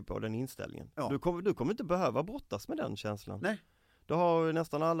jävla mycket på, den inställningen. Ja. Du kommer inte behöva brottas med den känslan. Nej. Det har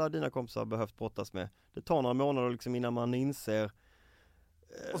nästan alla dina kompisar behövt brottas med. Det tar några månader liksom innan man inser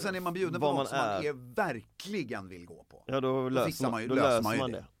Och sen är man bjuden på vad något som man är. är verkligen vill gå på. Ja, då löser man, då löser löser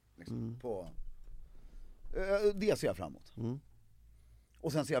man det. det. Liksom, på, det ser jag fram emot. Mm.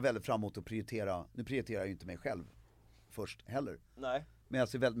 Och sen ser jag väldigt fram emot att prioritera, nu prioriterar jag ju inte mig själv först heller. Nej. Men jag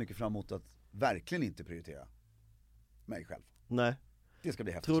ser väldigt mycket fram emot att verkligen inte prioritera mig själv. Nej. Det ska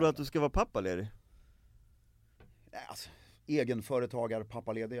bli häftigt. Tror du att du ska vara pappaledig? Nej, alltså, egenföretagare,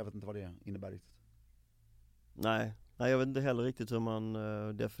 pappaledig, jag vet inte vad det innebär riktigt. Nej, jag vet inte heller riktigt hur man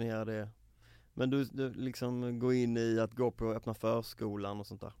definierar det. Men du liksom går in i att gå på öppna förskolan och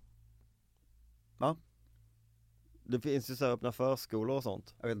sånt där. Va? Det finns ju så här öppna förskolor och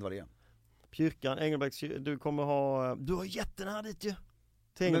sånt. Jag vet inte vad det är. Kyrkan, Engelbrektskyrkan, du kommer ha, du har jättenära dit ju.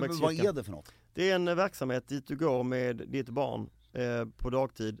 Till Men vad Engelbrektskyrkan. är det för något? Det är en verksamhet dit du går med ditt barn på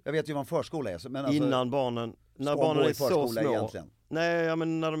dagtid. Jag vet ju vad en förskola är. Men alltså, Innan barnen, när ska barnen gå är i så förskola små. egentligen. Nej, ja,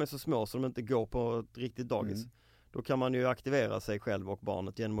 men när de är så små så de inte går på ett riktigt dagis. Mm. Då kan man ju aktivera sig själv och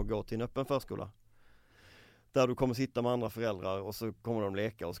barnet genom att gå till en öppen förskola. Där du kommer sitta med andra föräldrar och så kommer de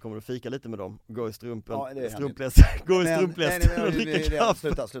leka och så kommer du fika lite med dem. Gå i strumpen, Ja, det strumpläst, gå i strumpläst och dricka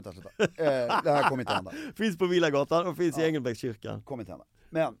kaffe. Sluta. Det här kommer inte hända. Finns på Villagatan och finns i Engelbrektskyrkan. Kommer inte hända.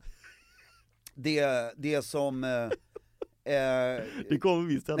 Men det som... Det kommer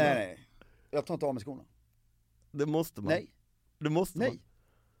visst hända. Nej. Jag tar inte av mig skorna. Det måste man. Nej. Det måste man.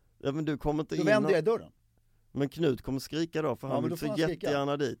 Ja, men du kommer inte Då in. vänder jag i dörren. Men Knut kommer skrika då för Ja, han men vill då får så han skrika.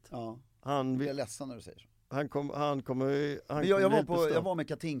 jättegärna dit. Ja. Han Jag blir vill, ledsen när du säger så. han kommer Men jag var med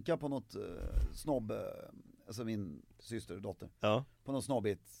Katinka på något snobb, alltså min syster och dotter, Ja. på någon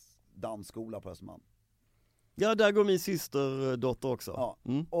snobbigt dansskola på Östermalm. Ja, där går min systerdotter också. Ja.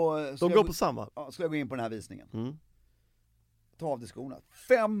 Mm. Och De går på samma. Ja, ska jag gå in på den här visningen. Mm. Ta av dig skorna.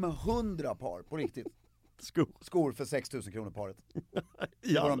 500 par, på riktigt. Skor för 6 000 kronor paret.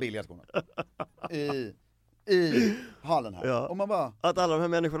 Det var de billiga skorna. I hallen här. Ja. Och man bara... Att alla de här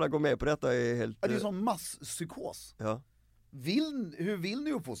människorna går med på detta är helt... Ja, det är ju sån masspsykos. Ja. Hur vill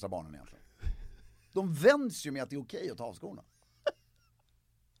ni uppfostra barnen egentligen? De vänds ju med att det är okej att ta av skorna.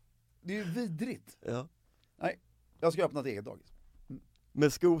 Det är ju vidrigt. Ja. Nej, jag ska öppna ett eget dagis.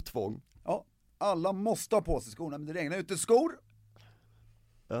 Med skotvång. Ja, alla måste ha på sig skorna, men det regnar ute skor.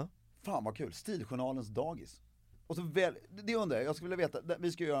 Ja. Fan vad kul, Stiljournalens dagis. Och så det undrar jag skulle vilja veta,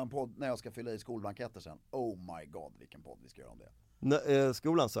 vi ska göra en podd när jag ska fylla i skolblanketter sen. Oh my god, vilken podd vi ska göra om det.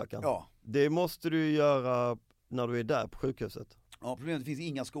 Skolansökan. Ja. Det måste du göra när du är där på sjukhuset. Ja, problemet är att det finns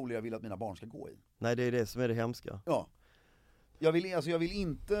inga skolor jag vill att mina barn ska gå i. Nej, det är det som är det hemska. Ja. Jag vill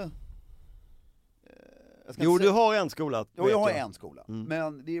inte... Du har en skola. Jo, jag har en skola.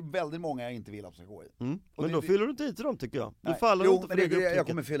 Men det är väldigt många jag inte vill att de ska gå i. Men då fyller du inte i till dem, tycker jag. Du Nej. faller Jo, inte för men det jag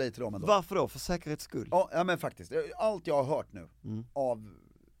kommer fylla i till dem ändå. Varför då? För säkerhets skull? Ja, men faktiskt. Allt jag har hört nu av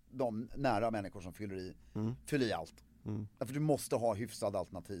de nära människor som fyller i allt. Därför du måste ha hyfsad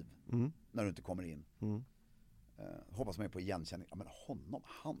alternativ när du inte kommer in. Hoppas man är på igenkänning. Ja, men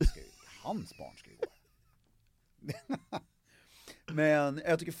hans barn ska ju gå. Men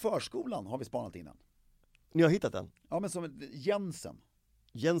jag tycker förskolan har vi spanat innan. Ni har hittat den? Ja, men som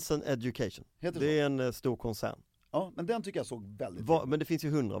Jensen Education. Heter det är en stor koncern. Ja, men den tycker jag såg väldigt men det finns ju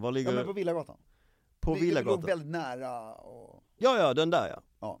 100. Var ligger... Ja, men på Villagatan. På Villagatan? Det låg väldigt nära och... Ja, den där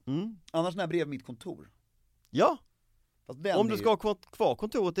ja. Annars när bredvid mitt kontor. Ja. Om du ska ha kvar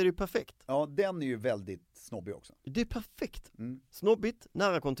kontoret är det ju perfekt. Ja, den är ju väldigt snobbig också. Det är perfekt. Snobbigt,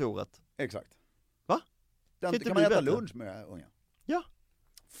 nära kontoret. Exakt. Va? Den kan man äta lunch med unga. Ja.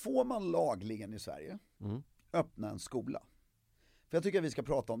 Får man lagligen i Sverige öppna en skola? För jag tycker att vi ska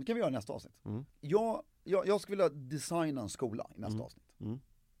prata om, det kan vi göra i nästa avsnitt. Jag skulle vilja designa en skola i nästa avsnitt.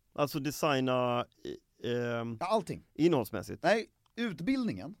 Alltså designa allting. Innehållsmässigt. Nej,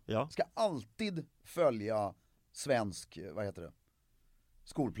 utbildningen ska alltid följa svensk,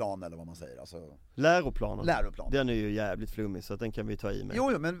 skolplan eller vad man säger. Alltså, Läroplanen. Den är ju jävligt flummig så den kan vi ta i med.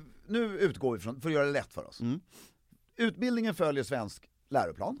 Jo, men nu utgår vi från, för att göra det lätt för oss. Utbildningen följer svensk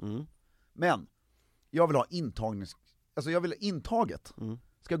läroplan. Men jag vill ha intaget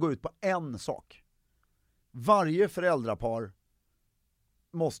ska gå ut på en sak. Varje föräldrapar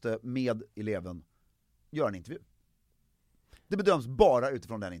måste med eleven göra en intervju. Det bedöms bara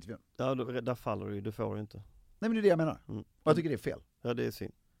utifrån den intervjun. Ja, där faller du ju, du får ju inte. Nej, men det är det jag menar. Och jag tycker det är fel. Ja, det är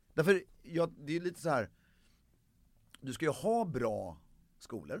synd. Därför, det är lite så här. Du ska ju ha bra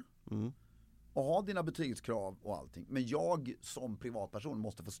skolor. Och ha dina betygskrav och allting. Men jag som privatperson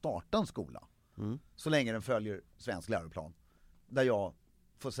måste få starta en skola. Så länge den följer svensk läroplan. Där jag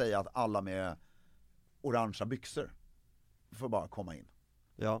får säga att alla med orangea byxor får bara komma in.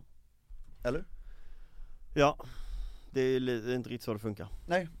 Ja. Eller? Ja. Det är inte riktigt så det funkar.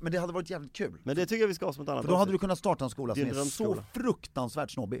 Nej, men det hade varit jävligt kul. Men det tycker jag vi ska ha som ett annat. För då hade du kunnat starta en skola som är så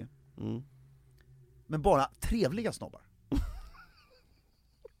fruktansvärt snobbig. Men bara trevliga snobbar.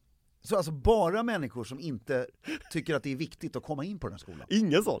 Så alltså bara människor som inte tycker att det är viktigt att komma in på den här skolan.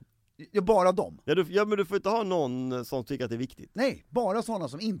 Ingen sån? Ja, bara dem. Ja, men du får inte ha någon som tycker att det är viktigt. Nej, bara sådana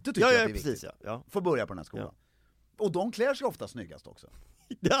som inte tycker att det är viktigt. Ja. Får börja på den här skolan. Ja. Och de klär sig ofta snyggast också.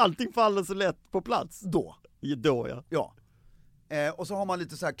 Allting faller så lätt på plats. Då, ja. Och så har man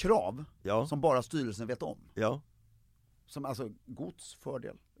lite så här krav som bara styrelsen vet om. Ja. Som alltså gods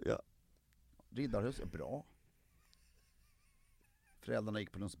fördel. Ja. Riddarhus är bra. Föräldrarna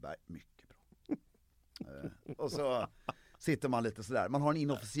gick på Lundsberg, mycket bra. Och så sitter man lite sådär. Man har en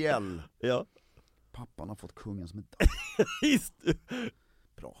inofficiell. Ja. Pappan har fått kungens medalj. Just.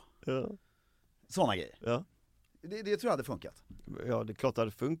 Bra. Ja. Såna grejer. Ja. Det tror jag hade funkat. Ja, det är klart det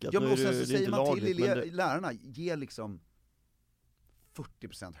hade funkat. Ja, men och sen så det säger man lagligt, till lärarna, ge liksom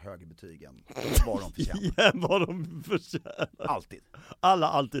 40% högre betyg än vad de förtjänar. Ja, vad de förtjänar. Alltid. Alla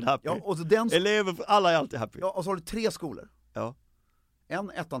alltid happy. Ja, och så elever, alla är alltid happy. Ja, och så har du 3 skolor. Ja.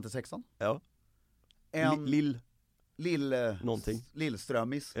 En 1-6. Ja. En någonting.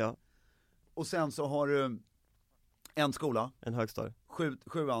 Lillströmmis. Ja. Och sen så har du en skola. En högstadie.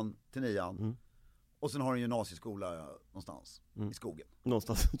 7:an till 9:an. Och sen har du en gymnasieskola någonstans i skogen.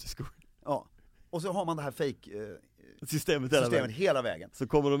 Någonstans ute i skogen. Ja. Och så har man det här fake systemet hela vägen. Så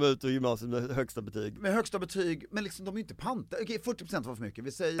kommer de ut ur gymnasiet med högsta betyg. Med högsta betyg, men liksom de är inte pantade. Okej, 40% var för mycket.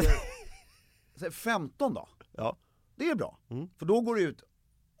 Vi säger 15 då. Ja. Det är bra. För då går det ut,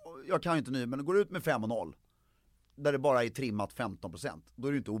 jag kan ju inte men det går ut med 5 och 0. Där det bara är trimmat 15%. Då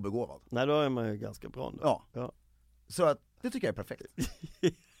är du inte obegåvad. Nej, då är man ju ganska bra ändå. Ja. Så att, det tycker jag är perfekt.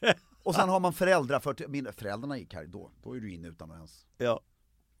 Och sen har man föräldrarna gick här då är du in utan att ens. Ja.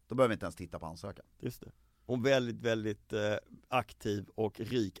 Då behöver vi inte ens titta på ansökan. Just det. Och väldigt, väldigt aktiv och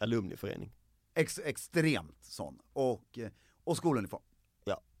rik alumniförening. Extremt sån. Och skoluniform.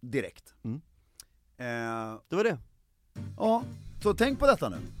 Ja. Direkt. Det var det. Ja, så tänk på detta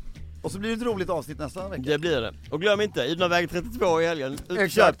nu. Och så blir det ett roligt avsnitt nästa vecka. Det blir det. Och glöm inte, Idna väg 32 i helgen.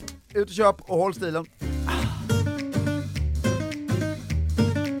 Exakt. Ut och köp och håll stilen.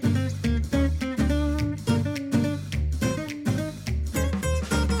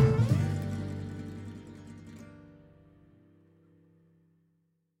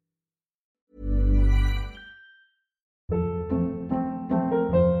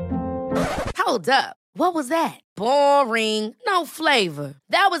 Hold up. What was that? Boring. No flavor.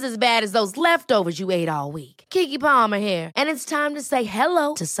 That was as bad as those leftovers you ate all week. Keke Palmer here, and it's time to say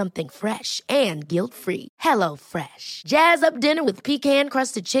hello to something fresh and guilt-free. Hello Fresh. Jazz up dinner with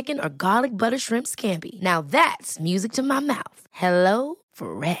pecan-crusted chicken or garlic butter shrimp scampi. Now that's music to my mouth. Hello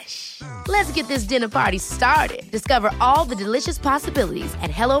Fresh. Let's get this dinner party started. Discover all the delicious possibilities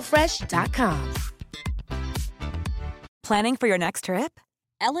at hellofresh.com. Planning for your next trip?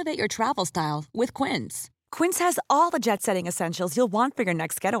 Elevate your travel style with Quince. Quince has all the jet-setting essentials you'll want for your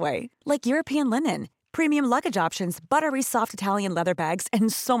next getaway, like European linen, premium luggage options, buttery soft Italian leather bags,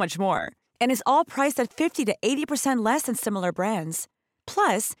 and so much more. And is all priced at 50 to 80% less than similar brands.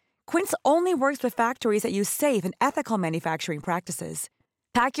 Plus, Quince only works with factories that use safe and ethical manufacturing practices.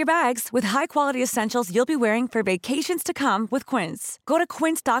 Pack your bags with high-quality essentials you'll be wearing for vacations to come with Quince. Go to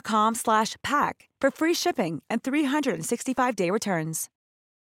quince.com/pack for free shipping and 365-day returns.